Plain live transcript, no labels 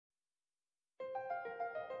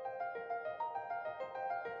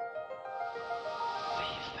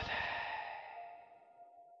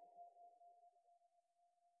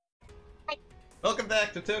Welcome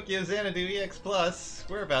back to Tokyo Xanadu EX Plus.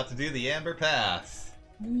 We're about to do the Amber Pass.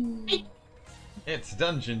 It's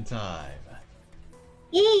dungeon time.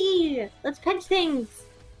 Yay! Let's punch things!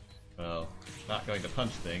 Well, not going to punch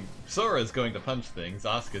things. Sora's going to punch things.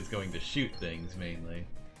 Asuka's going to shoot things, mainly.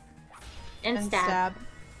 And stab.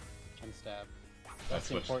 And stab.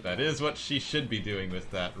 That is what she should be doing with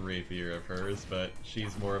that rapier of hers, but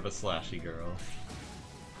she's more of a slashy girl.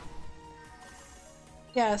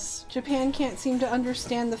 Yes, Japan can't seem to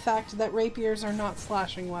understand the fact that rapiers are not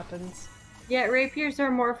slashing weapons. Yeah, rapiers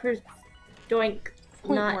are more for doink,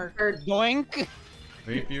 not work. for Doink!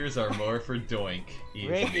 Rapiers are more for doink.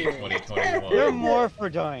 Rapier. 2021. They're more for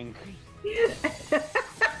doink.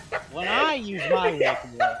 When I use my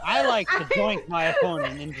rapier, I like to doink my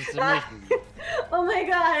opponent into submission. Oh my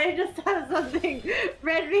god, I just thought of something.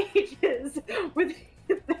 Red mages with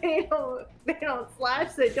they don't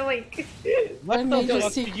slash, they doink. What Red the mages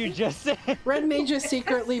fuck did you just say? Red mages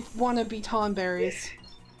secretly want to be Tonberries.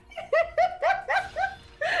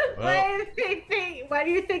 Well, Why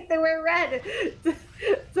do you think they wear red?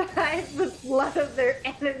 To hide the blood of their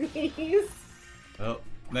enemies. well,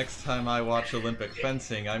 next time I watch Olympic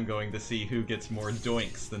fencing, I'm going to see who gets more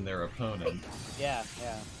doinks than their opponent. Yeah,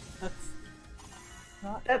 yeah.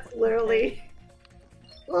 That's literally.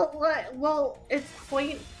 Well, what? Well, it's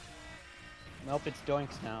point. Nope, it's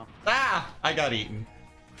doinks now. Ah! I got eaten.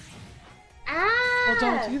 Ah! Well,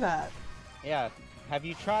 don't do that. Yeah, have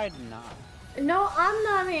you tried not? No, I'm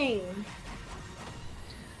numbing.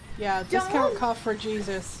 Yeah, discount cough for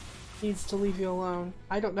Jesus needs to leave you alone.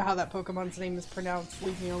 I don't know how that Pokemon's name is pronounced.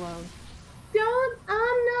 Leave me alone. Don't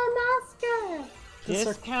Masker.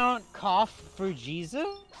 Discount cough for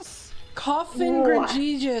Jesus? Coffin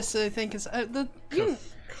Gregigus, I think is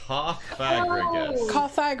Cofagrigus.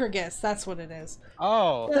 Cofagrigus, that's what it is.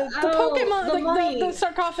 Oh. The Pokemon, the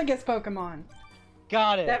sarcophagus Pokemon.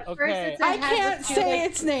 Got it, That okay. I can't say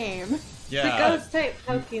its name. Yeah. The ghost type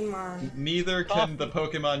Pokemon. Neither can the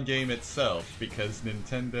Pokemon game itself, because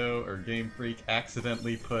Nintendo or Game Freak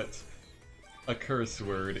accidentally put a curse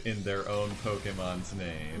word in their own Pokemon's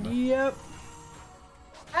name. Yep.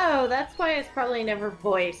 Oh, that's why it's probably never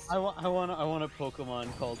voiced. I want a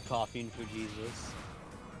Pokemon called Coughing for Jesus.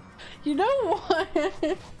 You know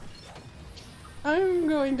what? I'm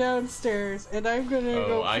going downstairs and I'm gonna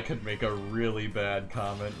go. I could make a really bad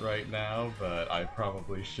comment right now, but I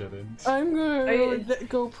probably shouldn't. I'm gonna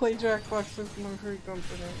go play Jackbox with my free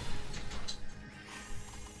company.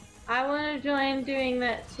 I want to join doing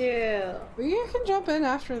that too. Well, you can jump in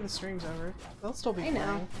after the stream's over. They'll still be I know.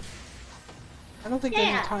 playing. I don't think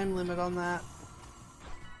there's a time limit on that.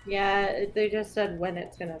 Yeah, they just said when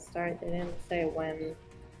it's gonna start. They didn't say when.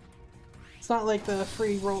 It's not like the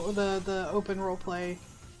free role, the open roleplay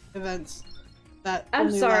events that I'm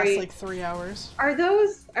only sorry. last like 3 hours. Are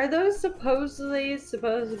those supposed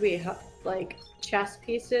to be like chess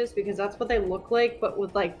pieces? Because that's what they look like, but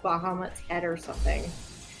with like Bahamut's head or something.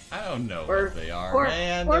 I don't know Or- what they are, Or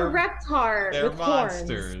man. Reptar They're with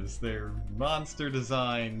monsters. horns. They're monster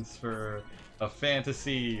designs for a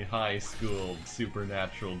fantasy high school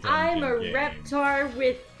supernatural dungeon I'm a game. Reptar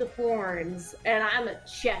with the horns, and I'm a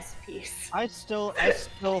chess piece. I still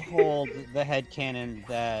hold the headcanon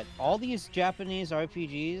that all these Japanese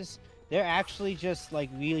RPGs, they're actually just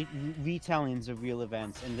like retellings of real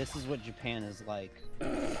events, and this is what Japan is like.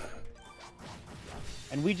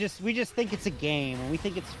 And we just think it's a game, and we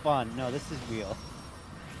think it's fun. No, this is real.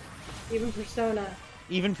 Even Persona.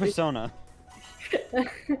 Even Persona.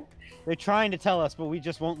 They're trying to tell us, but we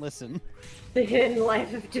just won't listen. The hidden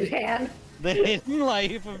life of Japan. The hidden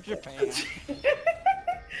life of Japan.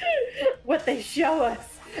 What they show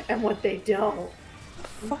us and what they don't. What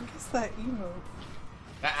the fuck is that emote?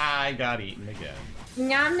 I got eaten again.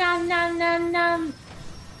 Nom nom nom nom nom.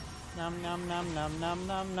 Nom nom nom nom nom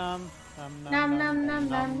nom nom. Nom nom nom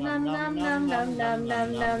nom nom nom nom nom nom nom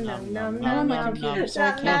nom nom nom I'm not on my nom computer, so I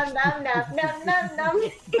nom can't. nom nom nom nom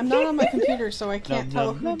nom. I'm not on my computer, so I can't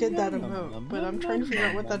tell who did that emote. But I'm trying to figure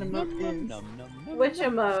out what that emote is. Which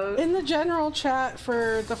emote? In the general chat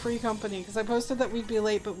for the free company, because I posted that we'd be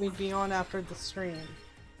late, but we'd be on after the stream.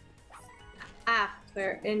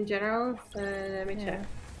 After, in general, let me check.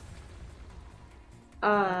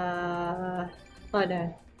 Hold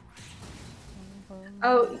on.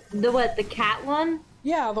 Oh, the what? The cat one?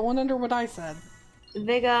 Yeah, the one under what I said.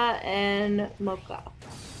 Vega and Mocha.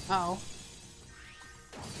 Oh.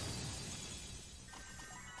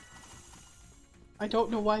 I don't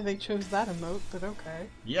know why they chose that emote, but okay.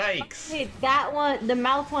 Yikes! Hey, that one, the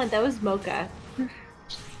mouth one, that was Mocha.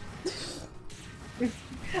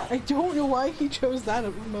 I don't know why he chose that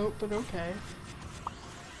emote, but okay.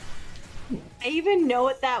 I even know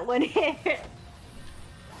what that one is.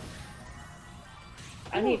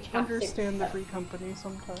 I need don't chopsticks. understand the Free Company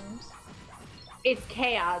sometimes. It's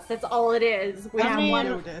chaos. That's all it is. We have one.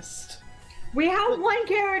 Noticed. We have one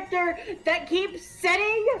character that keeps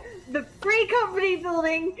setting the Free Company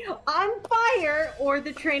building on fire, or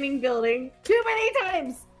the training building, too many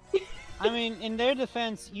times. I mean, in their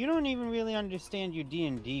defense, you don't even really understand your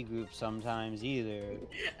D&D group sometimes either.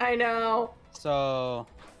 I know. So,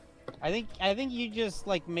 I think you just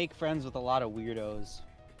like make friends with a lot of weirdos.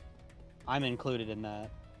 I'm included in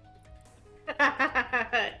that.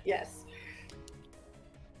 Yes.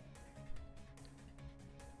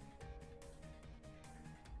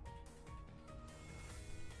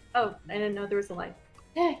 Oh, I didn't know there was a line.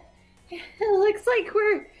 It looks like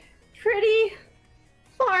we're pretty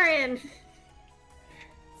far in.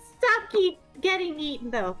 Stop getting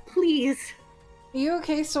eaten, though, please. Are you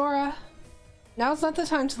okay, Sora? Now's not the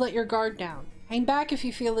time to let your guard down. Hang back if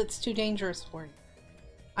you feel it's too dangerous for you.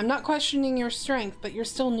 I'm not questioning your strength, but you're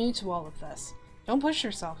still new to all of this. Don't push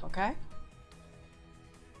yourself, okay?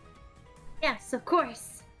 Yes, of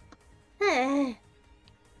course.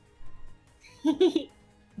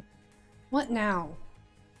 What now?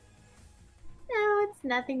 No, it's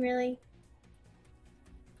nothing really.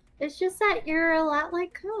 It's just that you're a lot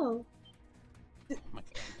like Ko.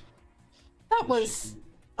 That was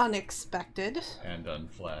unexpected. And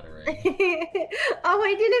unflattering. Oh,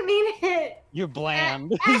 I didn't mean it. You're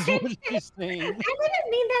bland, is what you're saying. I didn't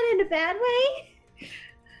mean that in a bad way.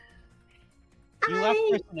 You lack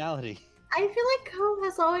personality. I feel like Ko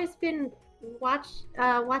has always been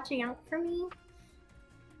watching out for me.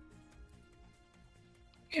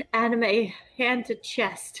 Anime, hand to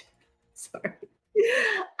chest. Sorry.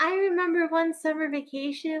 I remember one summer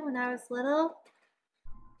vacation when I was little.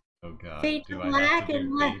 Oh god, Fade do to I have black to do and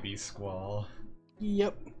black. baby squall?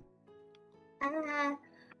 Yep.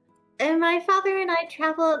 And my father and I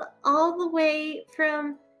traveled all the way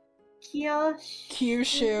from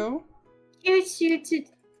Kyushu to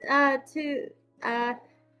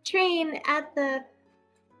train at the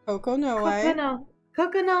Kokonoe.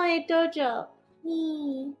 Kokonoe Dojo.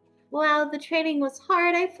 While the training was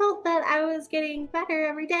hard, I felt that I was getting better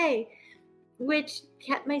every day, which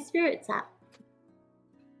kept my spirits up.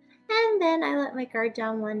 And then I let my guard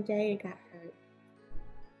down one day and got hurt.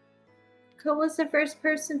 Ko was the first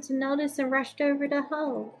person to notice and rushed over to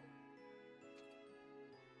help.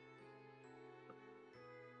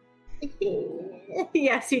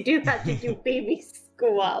 Yes, you do have to do baby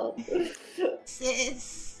squall.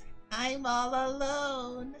 Sis, I'm all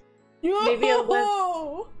alone. Maybe it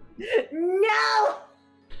was... No!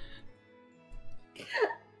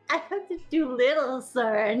 I have to do little,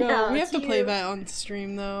 sir. No, we have to play that on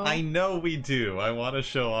stream, though. I know we do. I want to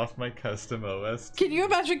show off my custom OST. Can you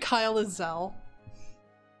imagine Kyle as Zell?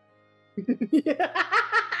 Too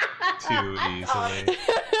easily.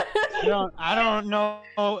 I don't know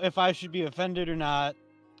if I should be offended or not.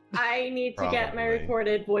 I need to get my Probably.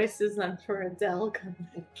 recorded voices on for Adele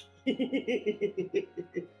coming.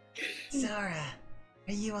 Zora,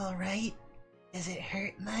 are you alright? Does it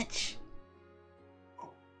hurt much?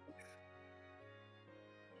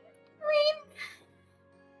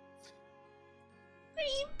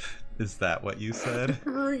 Is that what you said?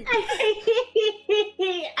 I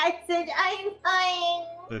said I'm fine.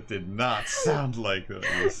 That did not sound like what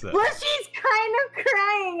you said. Well, she's kind of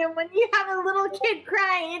crying, and when you have a little kid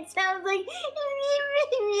crying, it sounds like.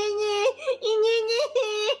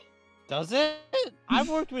 Does it? I've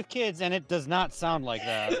worked with kids and it does not sound like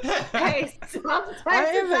that. Hey, sometimes I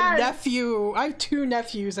have it a does. nephew. I have 2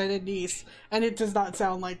 nephews and a niece, and it does not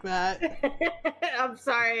sound like that. I'm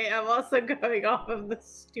sorry. I'm also going off of the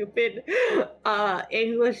stupid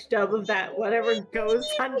English dub of that whatever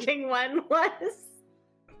ghost hunting one was.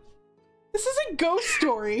 This isn't ghost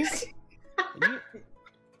stories.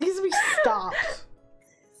 Needs to be stopped.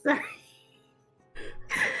 Sorry.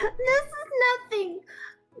 This is nothing.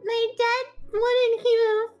 My dad wouldn't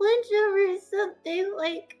even flinch over something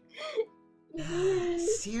like.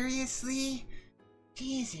 Seriously?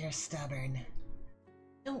 Jeez, you're stubborn.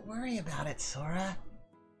 Don't worry about it, Sora.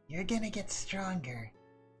 You're gonna get stronger.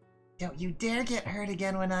 Don't you dare get hurt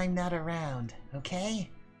again when I'm not around, okay?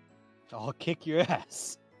 I'll kick your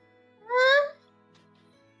ass. Huh?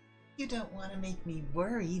 You don't want to make me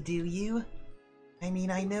worry, do you? I mean,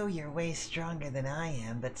 I know you're way stronger than I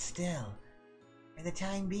am, but still. For the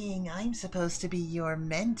time being, I'm supposed to be your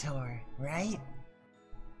mentor, right?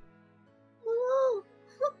 Oh.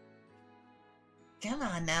 Come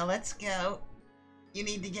on now, let's go. You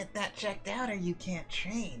need to get that checked out or you can't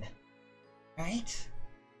train. Right?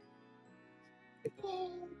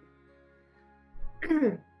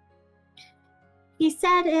 He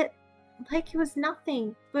said it like it was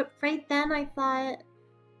nothing, but right then I thought,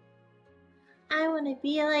 I want to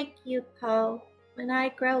be like you, Ko, when I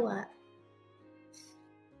grow up.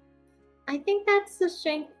 I think that's the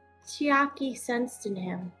strength Chiaki sensed in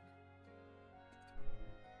him.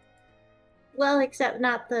 Well, except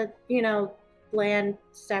not the, bland,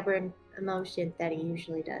 stubborn emotion that he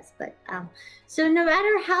usually does. But, so no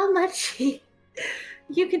matter how much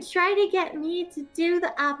you can try to get me to do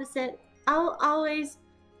the opposite, I'll always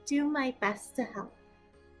do my best to help.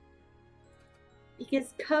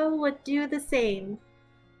 Because Ko would do the same,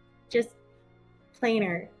 just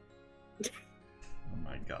plainer. Oh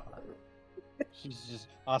my god.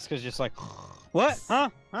 Asuka's just like, what? Huh?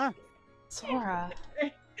 Sora.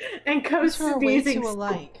 And Ko's You two are way sneezing too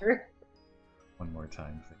alike. One more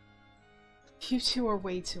time, please. You two are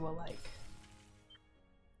way too alike.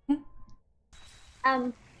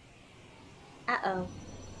 Uh-oh.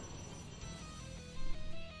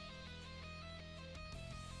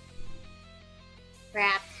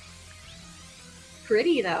 Crap.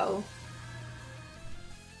 Pretty, though.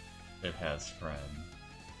 It has friend.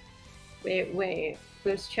 Wait.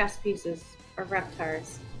 Those chess pieces are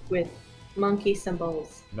reptiles with monkey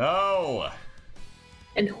symbols No!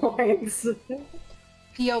 and horns.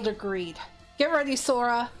 Field agreed. Get ready,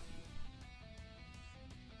 Sora.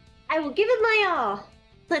 I will give it my all.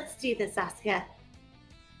 Let's do this, Asuka.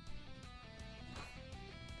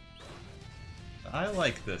 I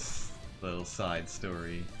like this little side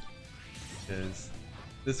story, because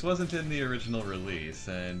this wasn't in the original release,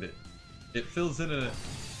 and it fills in an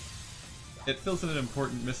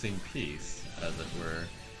important missing piece, as it were,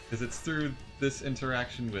 because it's through this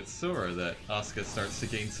interaction with Sora that Asuka starts to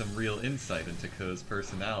gain some real insight into Ko's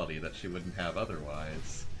personality that she wouldn't have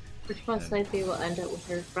otherwise. Which most likely will end up with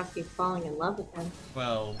her roughly falling in love with him.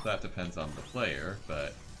 Well, that depends on the player,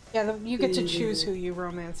 but... Yeah, you get to choose who you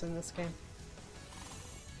romance in this game.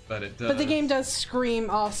 But it does... But the game does scream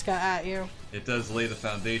Asuka at you. It does lay the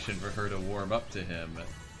foundation for her to warm up to him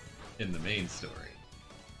in the main story.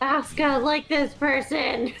 Asuka, like this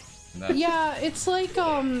person! Yeah, it's like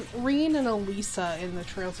Reen and Elisa in the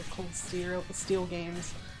Trails of Cold Steel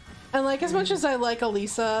games. And like, as much as I like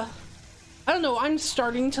Elisa, I don't know, I'm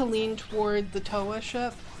starting to lean toward the Toa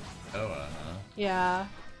ship. Toa, huh? Yeah.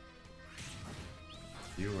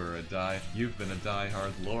 You've been a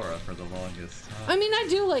die-hard Laura for the longest time. I mean, I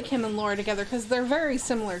do like him and Laura together because they're very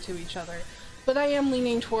similar to each other. But I am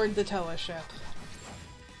leaning toward the Toa ship.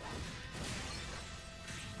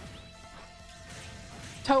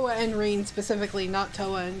 Toa and Reen specifically, not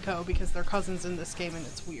Toa and Ko, because they're cousins in this game and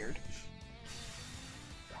it's weird.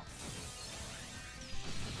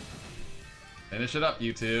 Finish it up,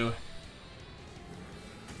 you two.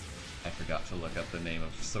 I forgot to look up the name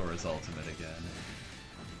of Sora's ultimate again.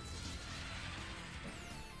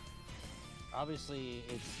 Obviously,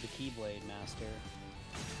 it's the Keyblade Master.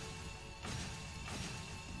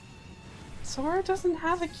 Sora doesn't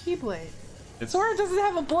have a Keyblade. Sora doesn't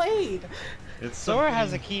have a blade! Sora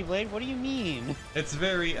has a Keyblade, what do you mean? It's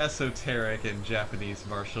very esoteric in Japanese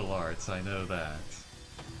martial arts, I know that.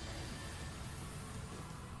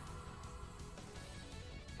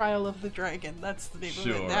 Trial of the Dragon, that's the name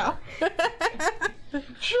Sure. of it now.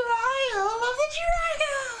 Trial of the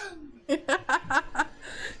Dragon!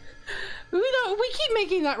 We keep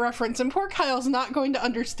making that reference, and poor Kyle's not going to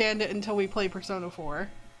understand it until we play Persona 4.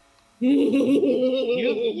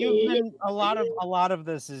 You've been a lot of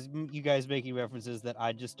this is you guys making references that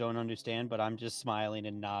I just don't understand, but I'm just smiling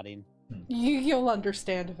and nodding. You'll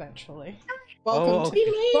understand eventually. Oh,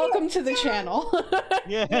 Welcome to the channel.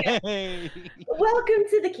 Yay! Welcome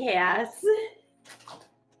to the chaos,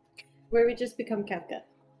 where we just become Kefka.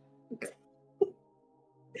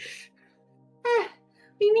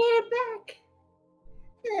 We made it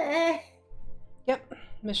back. Yep,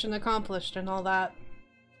 mission accomplished and all that.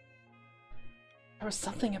 There was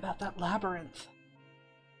something about that labyrinth.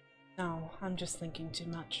 No, I'm just thinking too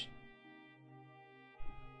much.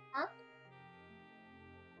 Huh?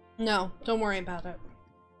 No, don't worry about it.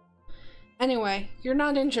 Anyway, you're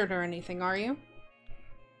not injured or anything, are you?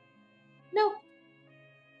 Nope.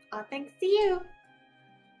 All thanks to you.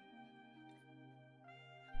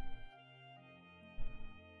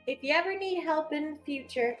 If you ever need help in the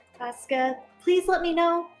future, Asuka, please let me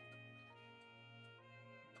know.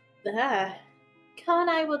 Ko and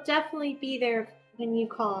I will definitely be there when you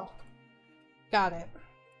call. Got it.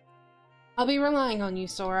 I'll be relying on you,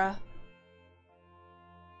 Sora.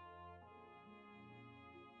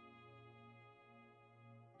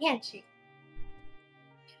 Handshake.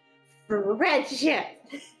 Friendship.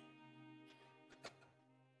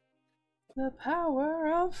 The power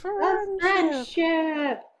of Of friendship.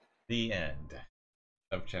 friendship. The end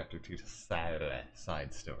of Chapter 2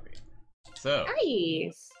 side story. So,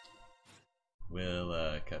 Nice.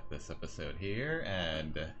 we'll cut this episode here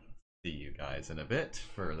and see you guys in a bit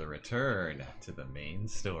for the return to the main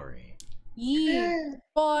story. Yeah.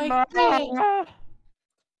 Bye. Got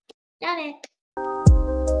it.